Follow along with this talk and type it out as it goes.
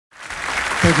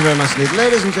Thank you very much indeed.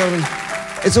 Ladies and gentlemen,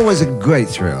 it's always a great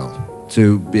thrill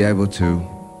to be able to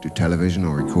do television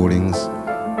or recordings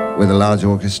with a large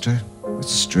orchestra, with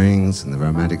strings and the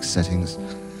romantic settings.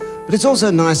 But it's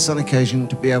also nice on occasion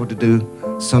to be able to do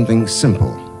something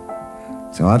simple.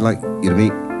 So I'd like you to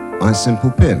meet my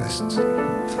simple pianist.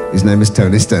 His name is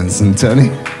Tony Stenson. Tony?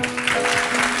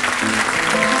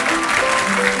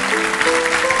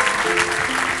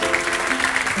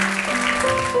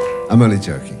 I'm only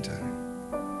joking, Tony.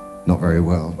 Not very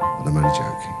well, but I'm only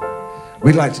joking.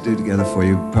 We'd like to do together for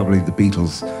you probably the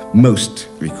Beatles' most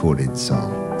recorded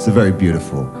song. It's a very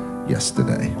beautiful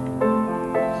Yesterday.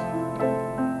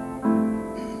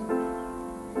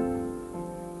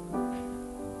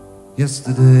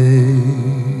 Yesterday,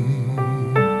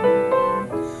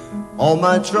 all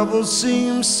my troubles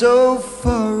seem so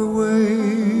far away.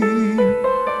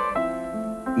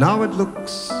 Now it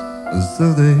looks as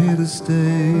though they're here to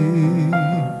stay.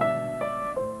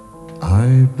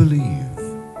 I believe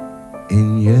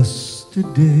in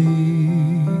yesterday.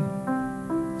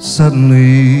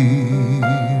 Suddenly,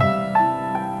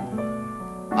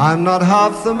 I'm not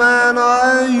half the man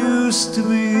I used to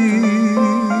be.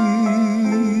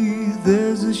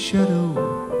 There's a shadow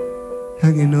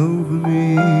hanging over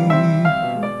me.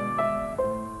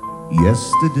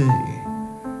 Yesterday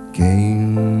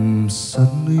came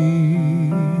suddenly.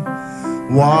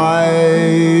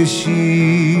 Why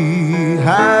she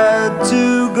had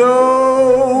to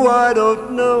go, I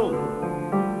don't know.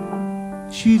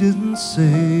 She didn't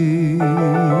say.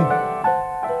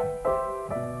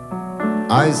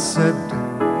 I said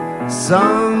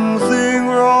something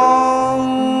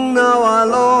wrong. Now I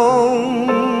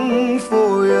long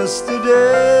for yesterday.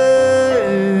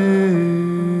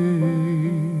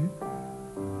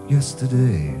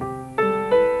 Yesterday,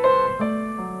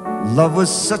 love was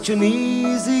such an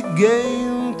easy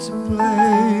game to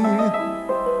play.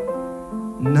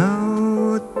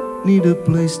 Now I need a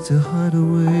place to hide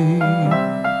away.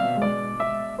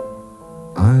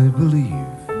 I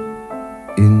believe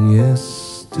in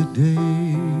yesterday.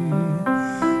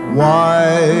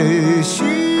 Why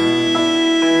she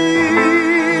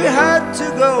had to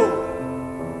go,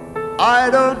 I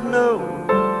don't know.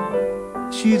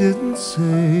 She didn't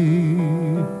say.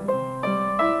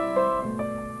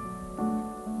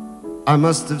 I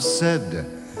must have said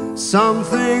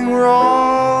something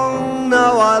wrong.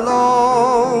 Now I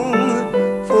long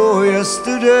for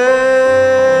yesterday.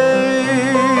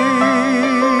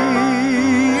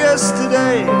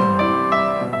 Yesterday,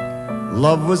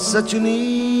 love was such an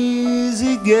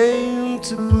easy game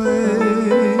to play.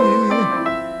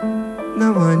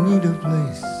 Now I need a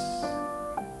place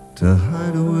to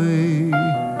hide away,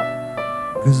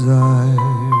 'cause I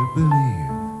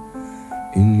believe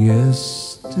in yesterday.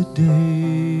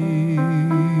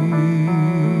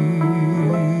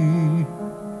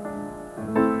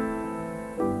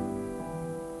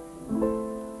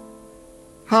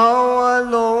 How I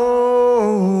long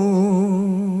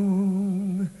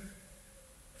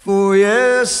for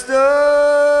yesterday.